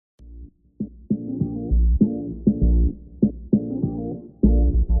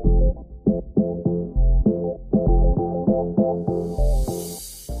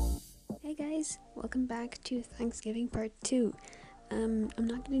welcome back to Thanksgiving Part 2. I'm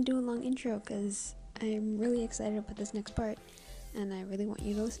not going to do a long intro because I'm really excited about this next part and I really want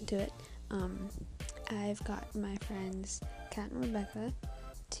you to listen to it. I've got my friends Kat and Rebecca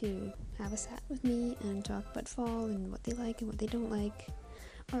to have a chat with me and talk about fall and what they like and what they don't like.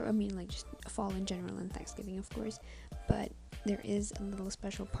 Just fall in general and Thanksgiving, of course. But there is a little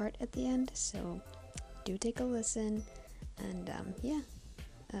special part at the end, so do take a listen and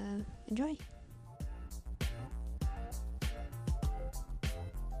enjoy.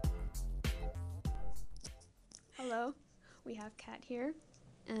 Hello, we have Kat here,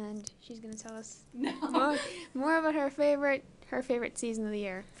 and she's gonna tell us more about her favorite season of the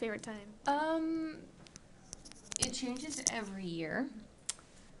year, favorite time. It changes every year,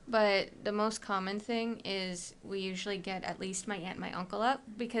 but the most common thing is we usually get at least my aunt and my uncle up,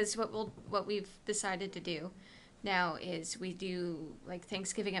 because what we've decided to do now is we do like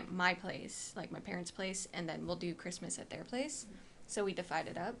Thanksgiving at my place, like my parents' place, and then we'll do Christmas at their place. So we divide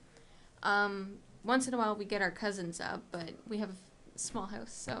it up. Once in a while we get our cousins up, but we have a small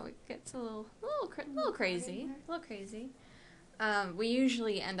house, so it gets a little crazy. We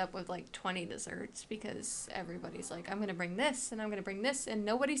usually end up with like 20 desserts because everybody's like, I'm going to bring this and I'm going to bring this, and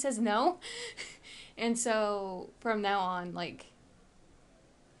nobody says no. And so from now on, like,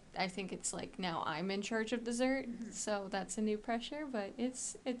 I think it's like now I'm in charge of dessert, so that's a new pressure, but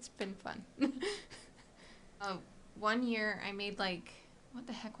it's been fun. One year I made like, what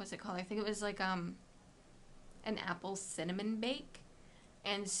the heck was it called? I think it was like an apple cinnamon bake.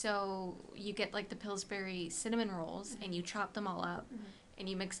 And so you get like the Pillsbury cinnamon rolls and you chop them all up and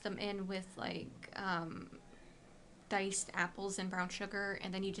you mix them in with like diced apples and brown sugar,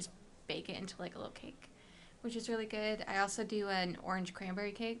 and then you just bake it into like a little cake, which is really good. I also do an orange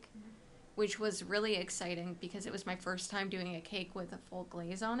cranberry cake, which was really exciting because it was my first time doing a cake with a full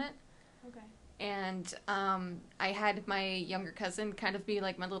glaze on it. Okay. And I had my younger cousin kind of be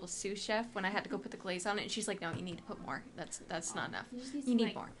like my little sous chef when I had to go put the glaze on it, and she's like, no, you need to put more. That's not enough. You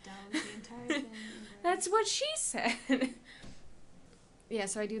need more. That's what she said. Yeah,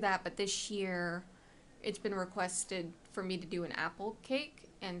 so I do that, but this year it's been requested for me to do an apple cake,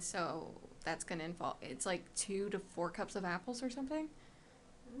 and so that's going to involve, it's like 2 to 4 cups of apples or something.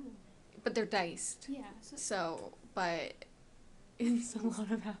 Ooh. But they're diced. Yeah. But it's a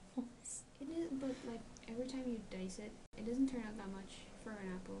lot of apples. It is, but like every time you dice it, it doesn't turn out that much for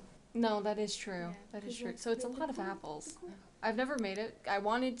an apple. No, that is true. Yeah, that is true. like, So it's a lot of apples. I've never made it. I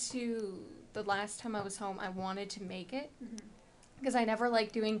wanted to, the last time I was home, I wanted to make it. Because I never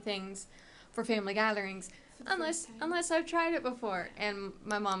like doing things for family gatherings unless I've tried it before. And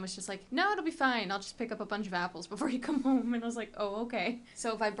my mom was just like, no, it'll be fine. I'll just pick up a bunch of apples before you come home. And I was like, oh, okay.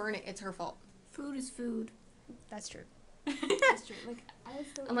 So if I burn it, it's her fault. Food is food. That's true. That's true. Like,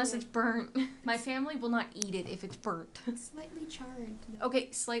 unless it's burnt. My family will not eat it if it's burnt. Slightly charred. Okay,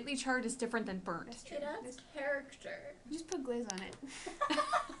 slightly charred is different than burnt. That's true. It adds character. Just put glaze on it.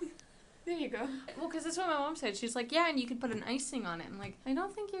 There you go. Well, because that's what my mom said. She's like, yeah, and you could put an icing on it. I'm like, I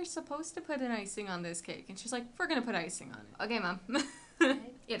don't think you're supposed to put an icing on this cake. And she's like, we're going to put icing on it. Okay, Mom.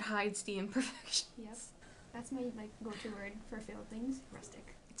 Right? It hides the imperfections. Yep. That's my go-to word for failed things.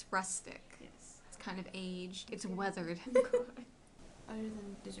 Rustic. It's rustic. Yes. It's kind of aged. It's weathered. Other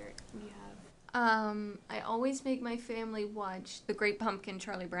than dessert, we have... I always make my family watch The Great Pumpkin,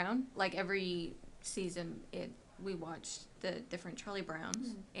 Charlie Brown. Like every season, we watch the different Charlie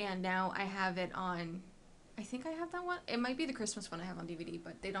Browns. And now I have it on, I think I have that one. It might be the Christmas one I have on DVD,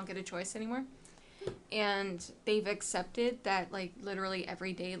 but they don't get a choice anymore. And they've accepted that, like, literally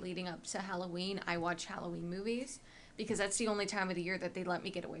every day leading up to Halloween, I watch Halloween movies. Because that's the only time of the year that they let me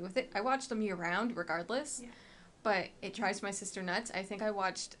get away with it. I watch them year-round, regardless. Yeah. But it drives my sister nuts. I think I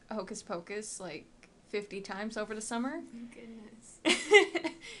watched Hocus Pocus, like, 50 times over the summer. Goodness.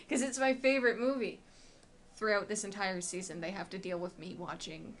 Because it's my favorite movie. Throughout this entire season, they have to deal with me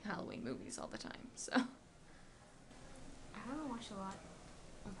watching Halloween movies all the time, so. I haven't watched a lot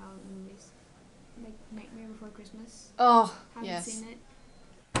of Halloween movies. Like Nightmare Before Christmas. Oh, Haven't yes. seen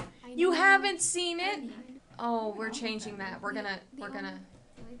it. You haven't seen it? I Oh, we're changing that. We're gonna. The only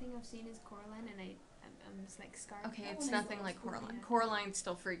thing I've seen is Coraline, and I'm just like scarred. Okay, That it's one is nothing the like old school, Coraline. yeah. Coraline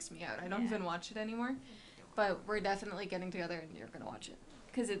still freaks me out. I don't even watch it anymore. But we're definitely getting together and you're gonna watch it.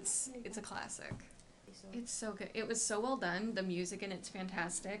 Because it's a classic. It's so good. It was so well done. The music in it's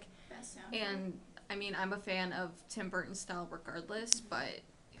fantastic. Best soundtrack. And, I mean, I'm a fan of Tim Burton style regardless, but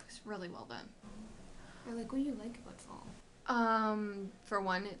it was really well done. Or like, what do you like about fall? For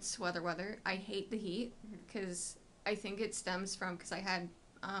one, it's weather. I hate the heat because I think it stems from, because I had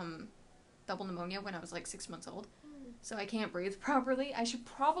double pneumonia when I was like 6 months old. so I can't breathe properly. I should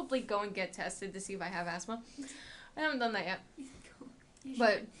probably go and get tested to see if I have asthma. I haven't done that yet.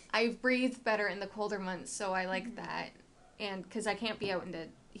 But I breathe better in the colder months, so I like that. And because I can't be out in the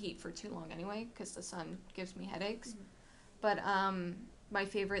heat for too long anyway, because the sun gives me headaches. But my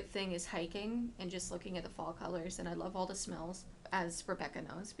favorite thing is hiking and just looking at the fall colors, and I love all the smells, as Rebecca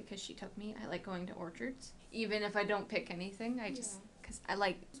knows, because she took me. I like going to orchards. Even if I don't pick anything, I just, because I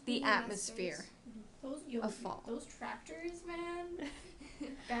like the atmosphere of fall. Those tractors, man.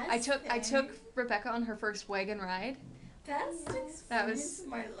 I took Rebecca on her first wagon ride. Best experience of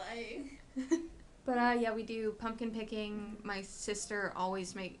my life. But yeah, we do pumpkin picking. My sister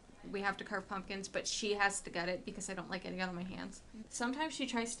always we have to carve pumpkins, but she has to get it because I don't like getting it on my hands. Sometimes she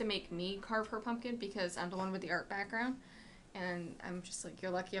tries to make me carve her pumpkin because I'm the one with the art background. And I'm just like,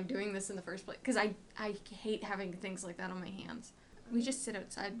 you're lucky I'm doing this in the first place. Because I hate having things like that on my hands. We just sit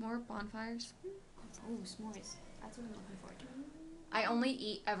outside more, bonfires. Oh, s'mores. That's what I'm looking forward to. I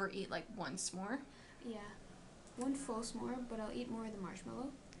only ever eat like one s'more. Yeah. One full s'more, but I'll eat more of the marshmallow.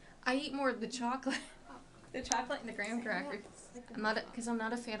 I eat more of the chocolate. The chocolate and the graham crackers. I'm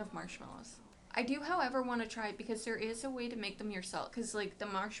not a fan of marshmallows. I do, however, want to try it because there is a way to make them yourself. Because like the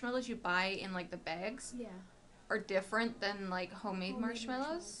marshmallows you buy in like the bags are different than like homemade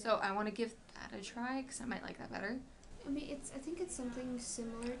marshmallows. So I want to give that a try because I might like that better. I mean, I think it's something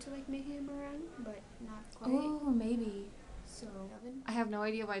similar to like making a meringue, but not quite. Oh, maybe. So I have no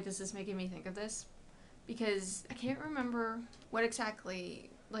idea why this is making me think of this, because I can't remember what exactly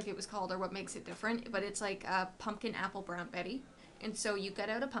like it was called or what makes it different, but it's like a pumpkin apple brown betty. And so you get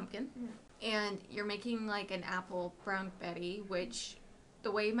out a pumpkin and you're making like an apple brown betty, which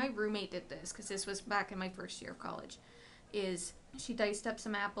the way my roommate did this, because this was back in my first year of college, is she diced up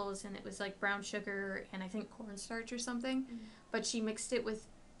some apples and it was like brown sugar and I think cornstarch or something, but she mixed it with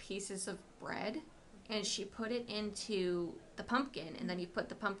pieces of bread and she put it into the pumpkin, and then you put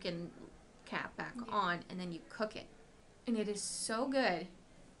the pumpkin cap back on and then you cook it. And it is so good.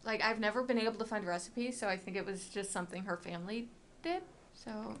 Like, I've never been able to find a recipe, so I think it was just something her family did.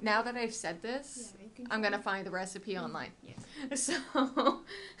 So now that I've said this, I'm going to find the recipe online. Yes. So sure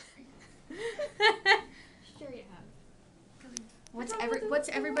you have. What's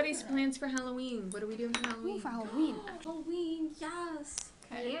everybody's plans for Halloween? What are we doing for Halloween? For Halloween. Halloween, yes.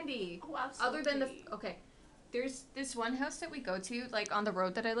 Candy. Oh, absolutely. Other than there's this one house that we go to, like on the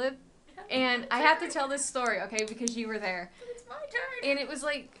road that I live, and I have to tell this story, okay, because you were there. It's my turn. And it was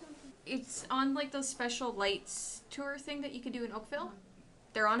like, it's on like those special lights tour thing that you could do in Oakville.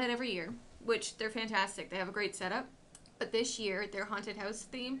 They're on it every year, which they're fantastic. They have a great setup. But this year, their haunted house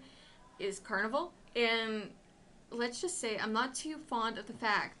theme is Carnival. And let's just say I'm not too fond of the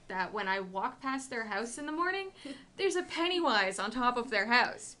fact that when I walk past their house in the morning, there's a Pennywise on top of their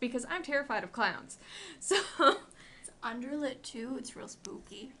house because I'm terrified of clowns. So it's underlit too. It's real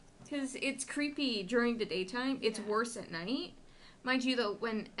spooky. Because it's creepy during the daytime. It's worse at night. Mind you, though,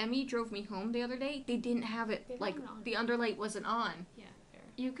 when Emmy drove me home the other day, they didn't have it, like, the underlight wasn't on. Yeah, fair.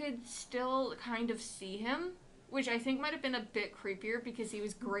 You could still kind of see him, which I think might have been a bit creepier because he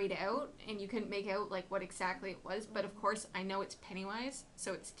was grayed out, and you couldn't make out, like, what exactly it was. But, of course, I know it's Pennywise,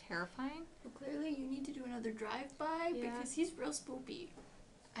 so it's terrifying. Well, clearly, you need to do another drive-by because he's real spoopy.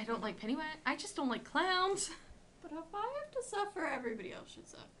 I don't like Pennywise. I just don't like clowns. But if I have to suffer, everybody else should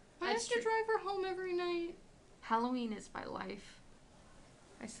suffer. I That's have to drive her home every night. Halloween is my life.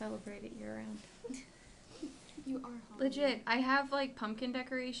 I celebrate it year-round. You are Halloween. Legit. I have, like, pumpkin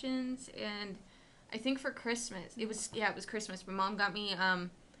decorations, and I think for Christmas, it was Christmas. My mom got me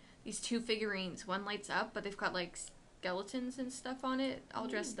these 2 figurines. One lights up, but they've got, like, skeletons and stuff on it, all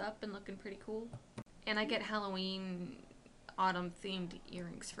dressed up and looking pretty cool. And I get Halloween autumn-themed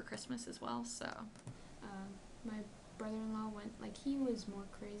earrings for Christmas as well, so. My brother-in-law he was more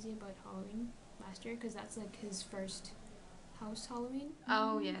crazy about Halloween last year because that's, like, his first house Halloween.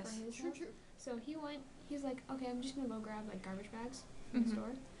 Oh, yes. For his house. So he's like, okay, I'm just gonna go grab, like, garbage bags from the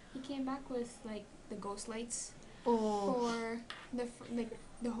store. He came back with, like, the ghost lights for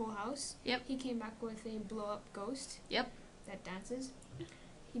the whole house. Yep. He came back with a blow-up ghost. Yep. That dances.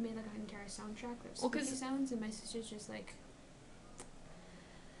 He made, like, an entire soundtrack of Well, spooky sounds, and my sister's just like,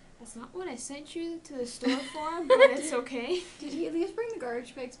 that's not what I sent you to the store for, but it's okay. Did he at least bring the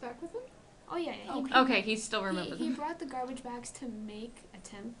garbage bags back with him? Oh, yeah. Okay, he still remembers He them. brought the garbage bags to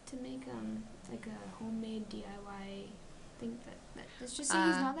attempt to make like a homemade DIY thing that let's just say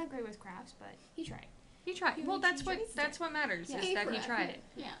he's not that great with crafts, but he tried. He tried. Well, that's what matters, is that he tried.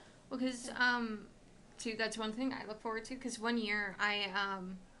 Yeah. Well, because, too, that's one thing I look forward to, because one year I,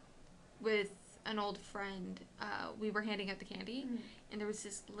 with an old friend, we were handing out the candy, and there was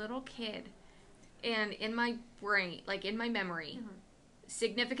this little kid, and in my brain, like in my memory,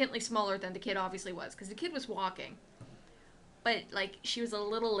 significantly smaller than the kid obviously was, because the kid was walking. But, like, she was a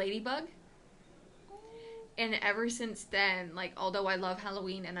little ladybug. And ever since then, like, although I love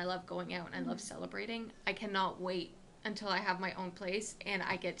Halloween and I love going out and I love celebrating, I cannot wait until I have my own place and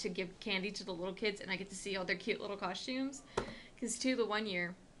I get to give candy to the little kids and I get to see all their cute little costumes. Because, too, the one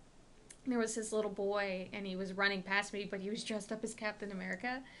year, there was this little boy and he was running past me, but he was dressed up as Captain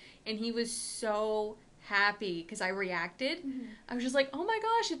America. And he was so happy because I reacted. I was just like, oh my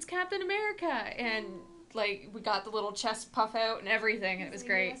gosh, it's Captain America. And, like, we got the little chest puff out and everything, and it was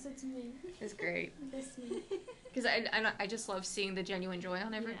great. Yes, it's me. It was great. It's me. Because I just love seeing the genuine joy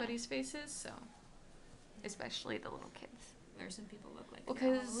on everybody's faces, so. Especially the little kids. Or some people look like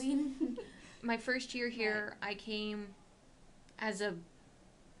Because Halloween. my first year here, I came as a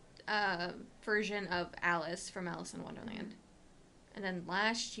version of Alice from Alice in Wonderland. And then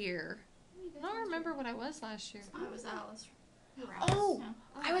last year, I don't remember what I was last year. I was Alice. Oh! Yeah.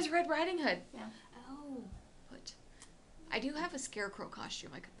 I was Red Riding Hood. Oh. But I do have a scarecrow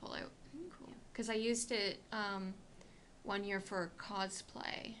costume I could pull out. Cool. Because I used it one year for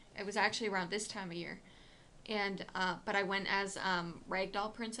cosplay. It was actually around this time of year. And but I went as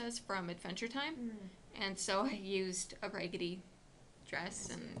Ragdoll Princess from Adventure Time. And so I used a raggedy dress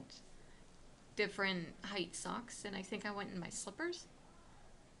and different height socks. And I think I went in my slippers.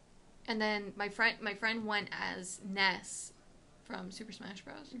 And then my friend went as Ness from Super Smash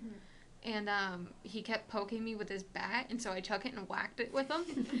Bros. And he kept poking me with his bat, and so I took it and whacked it with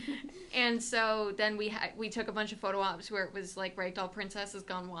him. And so then we took a bunch of photo ops where it was like Ragdoll Princess has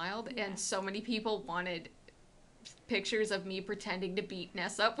gone wild, and so many people wanted pictures of me pretending to beat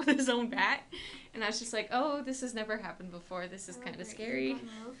Ness up with his own bat. And I was just like, oh, this has never happened before. This is kind of scary.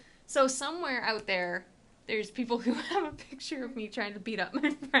 So somewhere out there, there's people who have a picture of me trying to beat up my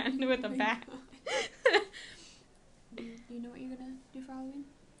friend with a bat. Do you know what you're gonna do for Halloween?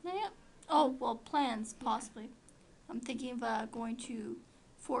 Yeah. Oh, well, plans, possibly. I'm thinking of going to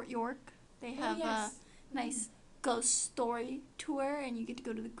Fort York. They have a nice ghost story tour, and you get to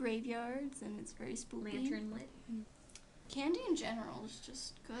go to the graveyards, and it's very spooky. Lantern lit. Candy in general is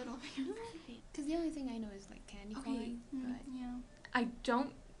just good. Because the only thing I know is like candy corn. But Yeah. I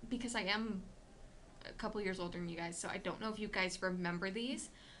don't, because I am a couple years older than you guys, so I don't know if you guys remember these,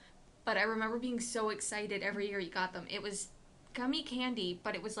 but I remember being so excited every year you got them. It was gummy candy,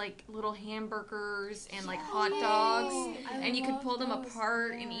 but it was like little hamburgers and like hot dogs, and you could pull them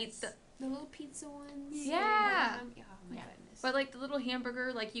apart and eat the little pizza ones. Yeah. Oh my goodness. But like the little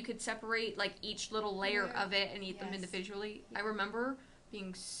hamburger, like you could separate like each little layer of it and eat them individually. I remember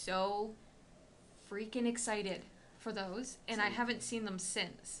being so freaking excited for those, and I haven't seen them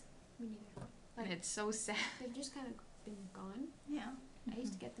since. Me neither. And it's so sad. They've just kind of been gone. Yeah. I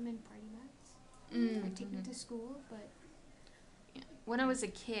used to get them in party bags. Mm-hmm. I'd take them to school, but When I was a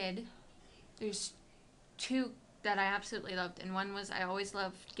kid, there's two that I absolutely loved, and one was I always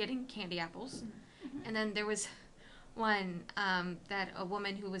loved getting candy apples, and then there was one that a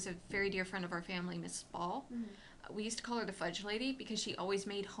woman who was a very dear friend of our family, Miss Ball, we used to call her the Fudge Lady because she always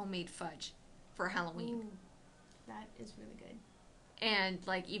made homemade fudge for Halloween. ooh, that is really good. And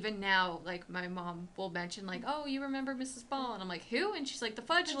like even now, like my mom will mention like, "Oh, you remember Mrs. Ball?" And I'm like, "Who?" And she's like, "The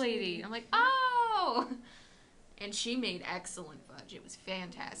Fudge Lady." And I'm like, "Oh!" And she made excellent fudge. It was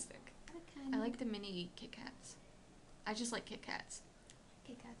fantastic. I like the mini Kit Kats. I just like Kit Kats.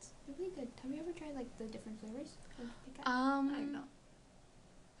 Kit Kats. They're really good. Have you ever tried like the different flavors of Kit Kat? I don't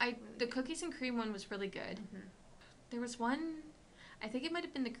know. The cookies and cream one was really good. There was one, I think it might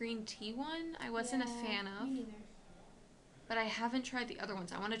have been the green tea one. I wasn't a fan of. Me neither. But I haven't tried the other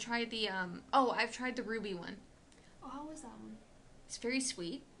ones. I want to try the I've tried the ruby one. Oh, how was that one? It's very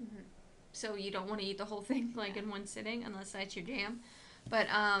sweet. So you don't want to eat the whole thing like in one sitting unless that's your jam. But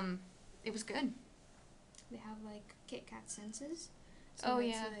it was good. They have like Kit Kat senses. Oh,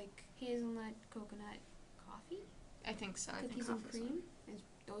 it's yeah. like hazelnut, coconut, coffee, I think so. I think cookies and coffee's one. cream.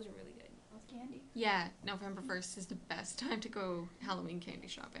 Those are really good. Love candy. Yeah, November 1st is the best time to go Halloween candy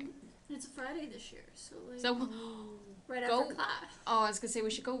shopping. And it's a Friday this year, so like So right go- after class. Oh, I was gonna say we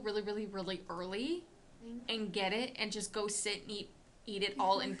should go really, really, really early and get it and just go sit and eat it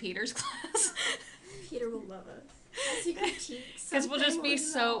all in Peter's class. Peter will love us. Because we'll just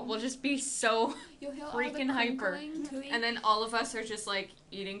be so You'll hear freaking all the hyper. crinkling. And then all of us are just like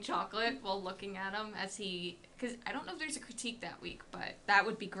eating chocolate while looking at him as he. Because I don't know if there's a critique that week, but that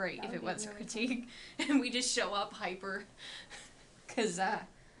would be great if it was a critique. And we just show up hyper. Because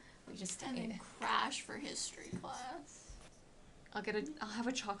we just And ate then it. crash for history class. I'll have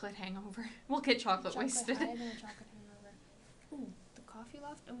a chocolate hangover. We'll get chocolate wasted. I had a chocolate hangover. Ooh, the Coffee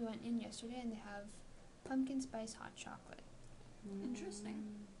Loft, and we went in yesterday, and they have pumpkin spice hot chocolate. Interesting.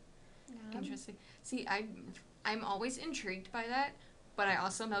 Interesting. See, I'm always intrigued by that, but I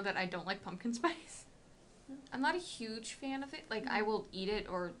also know that I don't like pumpkin spice. I'm not a huge fan of it. Like, I will eat it,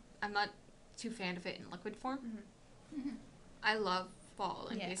 or I'm not too fan of it in liquid form. I love fall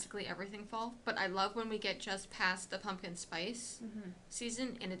and basically everything fall, but I love when we get just past the pumpkin spice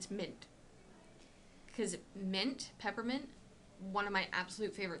season and it's mint. Because mint, peppermint, one of my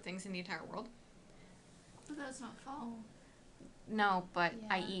absolute favorite things in the entire world. But that's not fall. No, but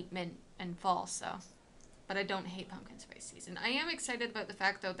I Yeah. eat mint in fall, so. But I don't hate pumpkin spice season. I am excited about the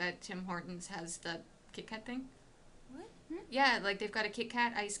fact, though, that Tim Hortons has the Kit Kat thing. What? Yeah, like they've got a Kit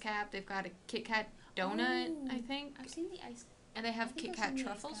Kat ice cap, they've got a Kit Kat donut, Oh. I think, I've seen the ice and they have I think Kit I've Kat seen the ice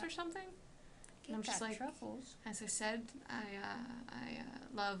truffles cap. or something. Kit I'm just Kat like- truffles. As I said, I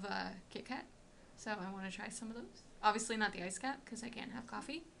love Kit Kat, so I want to try some of those. Obviously not the ice cap because I can't have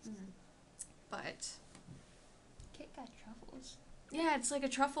coffee, but Kit Kat truffles. yeah, it's like a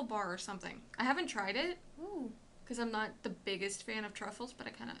truffle bar or something. I haven't tried it Ooh. because I'm not the biggest fan of truffles, but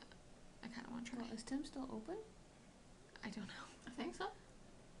I kind of want to try Well, it. is Tim still open? I don't know. I think so.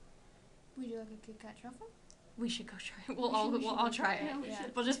 Would you like a Kit Kat truffle? We should go try it. We We'll should all go try it. Yeah, we Yeah.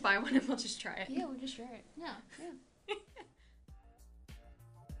 should. We'll just buy one and we'll just try it. Yeah, we'll just share it. Yeah.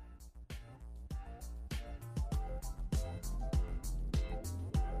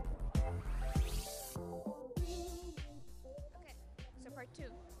 So part 2.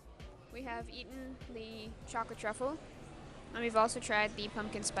 We have eaten the chocolate truffle, and we've also tried the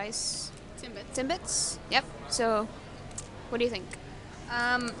pumpkin spice Timbits. Yep. So, what do you think?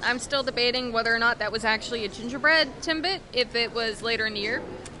 I'm still debating whether or not that was actually a gingerbread Timbit, if it was later in the year.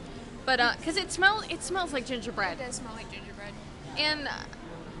 But, because it smells like gingerbread. It does smell like gingerbread. And,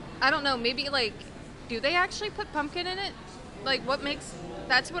 I don't know, maybe, like, do they actually put pumpkin in it? Like,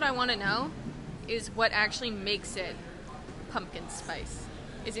 that's what I want to know, is what actually makes it pumpkin spice.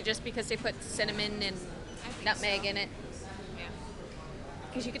 Is it just because they put cinnamon and nutmeg in it? Yeah.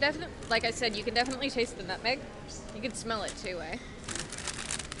 Because you could definitely, like I said, you can definitely taste the nutmeg. You can smell it too, eh?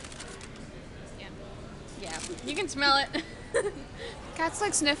 Yeah. Yeah, you can smell it. Kat's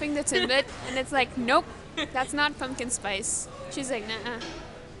like sniffing the Timbit, and it's like, nope, that's not pumpkin spice. She's like, nah.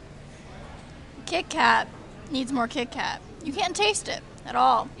 Kit Kat needs more Kit Kat. You can't taste it at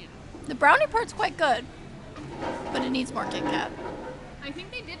all. The brownie part's quite good, but it needs more Kit Kat. I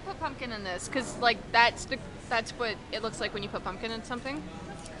think they did put pumpkin in this, because, like, that's what it looks like when you put pumpkin in something.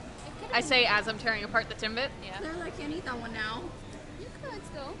 I say as I'm tearing apart the Timbit. Yeah. Clearly, I can't eat that one now. You could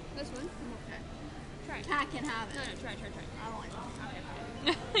still. This one. Okay. Try. Cat can have it. No, try. I don't like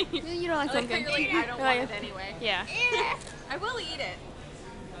pumpkin. You don't like I like how pumpkin. you're like, I don't You're want like- it anyway. Yeah. I will eat it.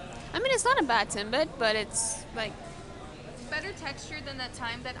 I mean, it's not a bad Timbit, but it's like, Better texture than that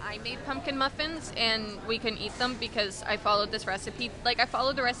time that I made pumpkin muffins and we couldn't eat them because I followed this recipe. Like, I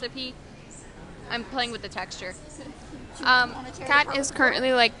followed the recipe. I'm playing with the texture. Kat is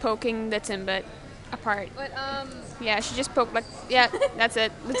currently like poking the Timbit apart. But, Yeah, she just poked like, yeah, that's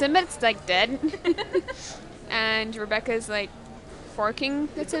it. The Timbit's like dead. And Rebecca's like forking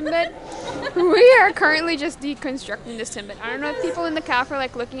the Timbit. We are currently just deconstructing this Timbit. I don't know if people in the cafe are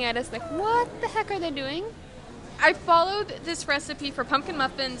like looking at us like, what the heck are they doing? I followed this recipe for pumpkin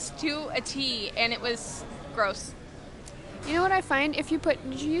muffins to a T and it was gross. You know what I find? If you put,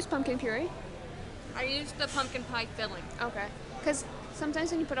 did you use pumpkin puree? I used the pumpkin pie filling. Okay. Because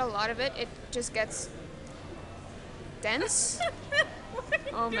sometimes when you put a lot of it, it just gets dense.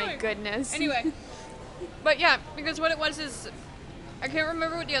 Oh my goodness. Anyway, but yeah, because what it was is, I can't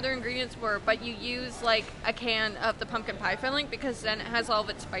remember what the other ingredients were, but you use like a can of the pumpkin pie filling because then it has all of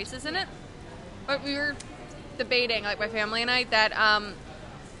its spices in it. But we were debating, like my family and I, that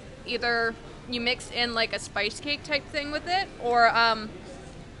either you mix in like a spice cake type thing with it, or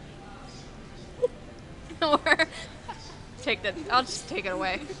or I'll just take it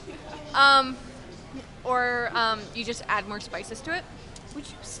away. Or you just add more spices to it. Would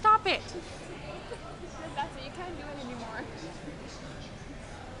you stop it? That's it. You can't do it anymore.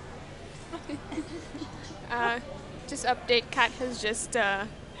 Just update. Kat has just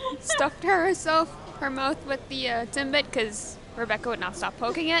stuffed her mouth with the Timbit because Rebecca would not stop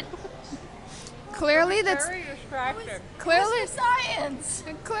poking it. Clearly, that's clearly Science!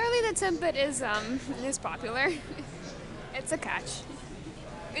 clearly the Timbit is popular. It's a catch.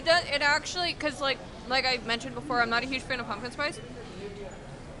 It does. It actually, because like I mentioned before, I'm not a huge fan of pumpkin spice,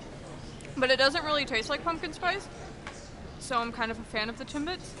 but it doesn't really taste like pumpkin spice, so I'm kind of a fan of the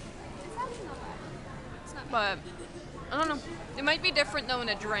Timbits. But I don't know. It might be different though in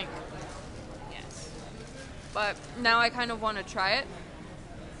a drink. Yes. But now I kind of want to try it.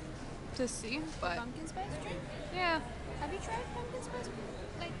 to see, but Pumpkin spice drink? yeah, Have you tried pumpkin spice?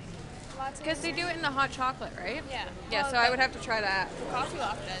 Like, latte? because they do it in the hot chocolate, right? Yeah. Yeah, Well, so I would have to try that. Coffee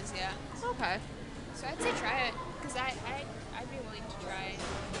Loft does, yeah. Okay. So I'd say try it, because I'd be willing to try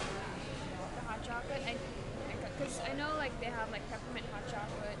the hot chocolate. Because I know, like, they have, like, peppermint hot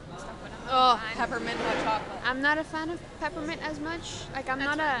chocolate and stuff, but Oh, peppermint hot chocolate. I'm not a fan of peppermint as much. Like, I'm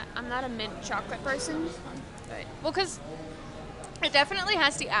not a mint chocolate person. But Well, because it definitely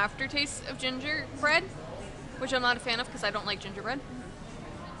has the aftertaste of gingerbread, which I'm not a fan of because I don't like gingerbread.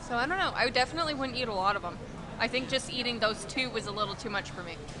 So I don't know. I definitely wouldn't eat a lot of them. I think just eating those two was a little too much for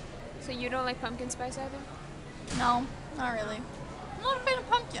me. so you don't like pumpkin spice either? No, not really. I'm not a fan of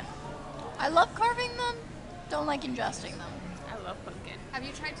pumpkin. I love carving them, don't like ingesting them. I love pumpkin. Have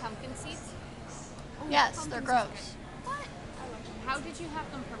you tried pumpkin seeds? Yes, they're gross. What? How did you have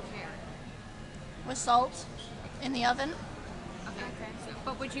them prepared? With salt in the oven. Okay. So,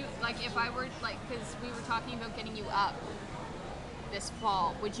 but would you, like, if I were, like, because we were talking about getting you up this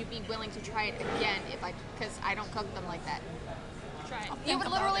fall, would you be willing to try it again because I don't cook them like that? Try it. I'll You think would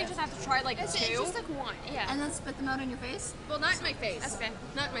about literally it. just have to try, like, It's two. just like one, yeah. And then spit them out in your face. Well, not in my face. That's okay.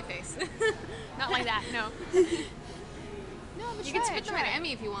 Not in my face. Not like that, no. No, but You try can spit it, them try at it.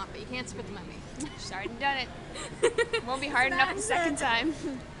 Emmy if you want, but you can't spit them at me. She's already done it. Won't be hard enough the second time.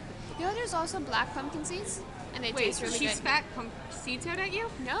 You know, there's also black pumpkin seeds, and they Wait, taste so really she good. spat seeds out at you?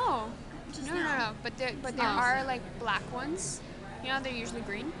 No, no. But there Oh. are like black ones. You know, they're usually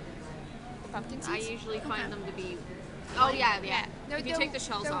green. The pumpkin I seeds. usually find them to be. Oh yeah. They're, If you take the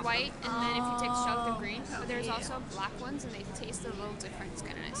shells they're off. white, and then if you take the shells, they're green. But there's yeah. also black ones, and they taste a little different. It's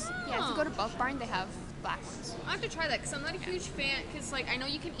kind of nice. Yeah, if you go to Bulk Barn, they have black ones. I have to try that because I'm not a huge fan. Because like I know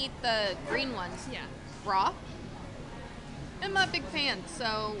you can eat the green ones Yeah. raw. I'm not a big fan,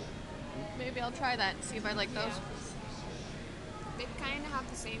 so maybe I'll try that and see if I like those. They kind of have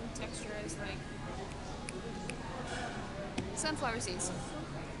the same texture as like sunflower seeds.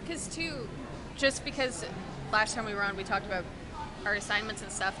 Because too, just because last time we were on, we talked about our assignments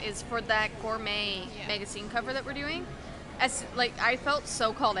and stuff, is for that gourmet magazine cover that we're doing. As like, I felt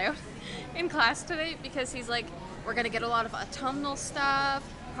so called out in class today because he's like, we're gonna get a lot of autumnal stuff,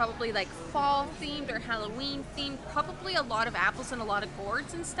 probably like fall themed or Halloween themed, probably a lot of apples and a lot of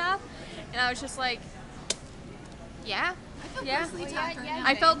gourds and stuff. And I was just like, yeah, I feel yeah. personally attacked right now.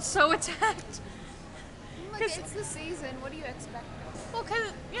 I felt so attacked. Like, it's the season. What do you expect? Well,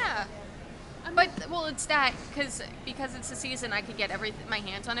 cause yeah, but well, it's that because it's the season. I could get my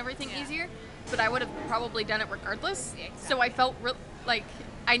hands on everything easier, but I would have probably done it regardless. Yeah, exactly. So I felt like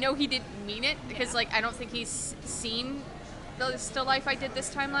I know he didn't mean it because like I don't think he's seen the still life I did this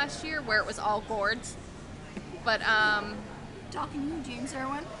time last year where it was all gourds. But Talking to you, James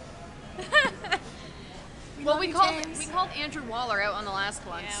Irwin. well, love we you, called James. Andrew Waller out on the last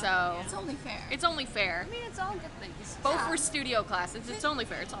one, Yeah. so It's only fair. it's only fair. I mean, it's all good things. Both Yeah. were studio classes. It's only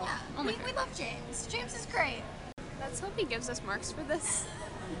fair. It's all Yeah, only we fair. love James. James is great. Let's hope he gives us marks for this.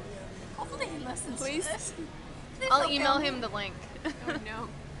 Hopefully he listens Please. to this. Please I'll don't email fail him me. the link. Oh no.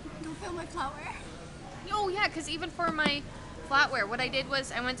 Don't fail my flower. Oh yeah, because even for my flatware, what I did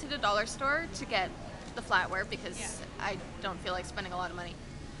was I went to the dollar store to get the flatware because I don't feel like spending a lot of money.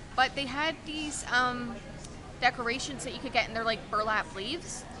 But they had these decorations that you could get, and they're like burlap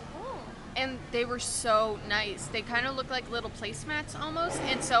leaves, and they were so nice. They kind of look like little placemats almost,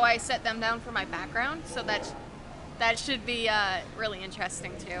 and so I set them down for my background. So that should be really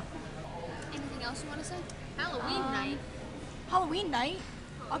interesting too. Anything else you want to say? Halloween night. Halloween night,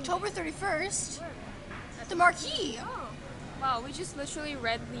 October 31st. The Marquee. Wow, we just literally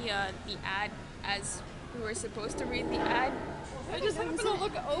read the ad as we were supposed to read the ad. I just happened to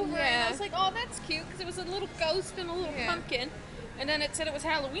look over and Yeah. I was like, oh, that's cute because it was a little ghost and a little pumpkin. And then it said it was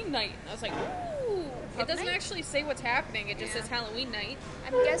Halloween night. And I was like, ooh. It doesn't actually say what's happening. It just says Halloween night.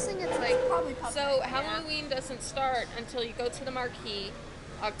 I'm guessing it's like Probably pumpkin. So Halloween doesn't start until you go to the Marquee,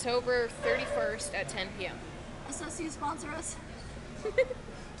 October 31st at 10 p.m. SSU sponsor us.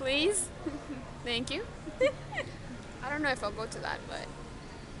 please. Thank you. I don't know if I'll go to that, but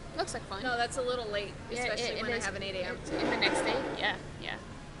looks like fun. No, that's a little late, Yeah, especially it when I is. have an 8 a.m. The next day? Yeah.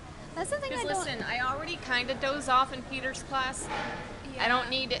 That's the thing I Because don't. listen, I already kind of doze off in Peter's class. I don't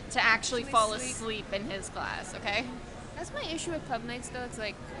need it to actually fall asleep in his class, okay? That's my issue with pub nights, though. It's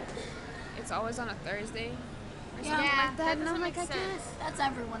like it's always on a Thursday or Yeah. something like that, that and I'm doesn't like, I make can't. sense. That's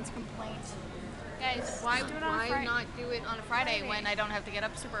everyone's complaint. Guys, Why do it on a Friday. not do it on a Friday Friday. when I don't have to get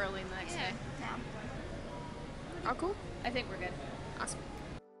up super early the next Yeah. day? Yeah. Oh, cool. I think we're good. Awesome.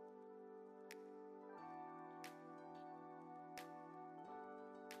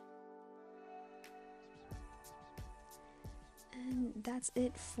 And And that's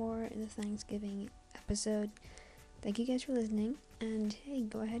it for the Thanksgiving episode. Thank you guys for listening, and hey,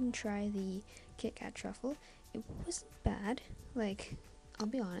 go ahead and try the Kit Kat truffle. It wasn't bad. Like, I'll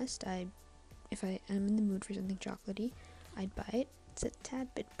be honest, if I am in the mood for something chocolatey, I'd buy it. It's a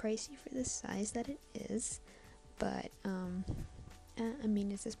tad bit pricey for the size that it is, but I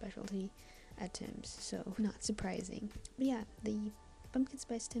mean, it's a specialty at Tim's, so not surprising. But yeah, the pumpkin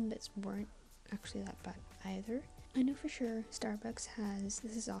spice Timbits weren't actually that bad either. I know for sure Starbucks has,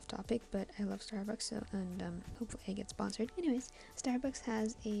 this is off topic, but I love Starbucks, so, and hopefully I get sponsored. Anyways, Starbucks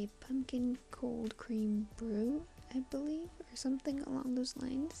has a pumpkin cold cream brew, I believe, or something along those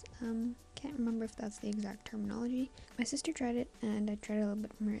lines. Can't remember if that's the exact terminology. My sister tried it, and I tried it a little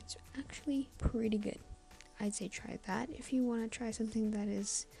bit more. It's actually pretty good. I'd say try that if you want to try something that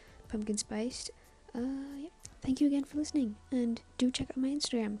is pumpkin spiced. Yeah. Thank you again for listening, and do check out my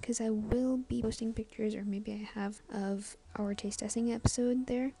Instagram, because I will be posting pictures, or maybe I have, of our taste testing episode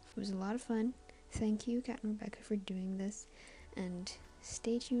there. It was a lot of fun. Thank you, Kat and Rebecca, for doing this, and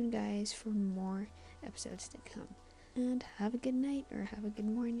stay tuned, guys, for more episodes to come. And have a good night, or have a good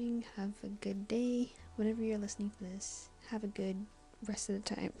morning, have a good day, whenever you're listening to this. Have a good rest of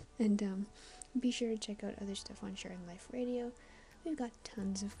the time, and be sure to check out other stuff on Shared Life Radio. We've got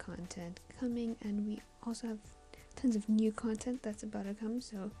tons of content coming, and we also have tons of new content that's about to come,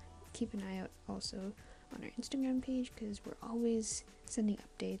 so keep an eye out also on our Instagram page, because we're always sending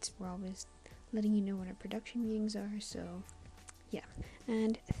updates, we're always letting you know when our production meetings are, so yeah.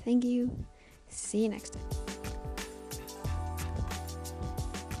 And thank you, see you next time.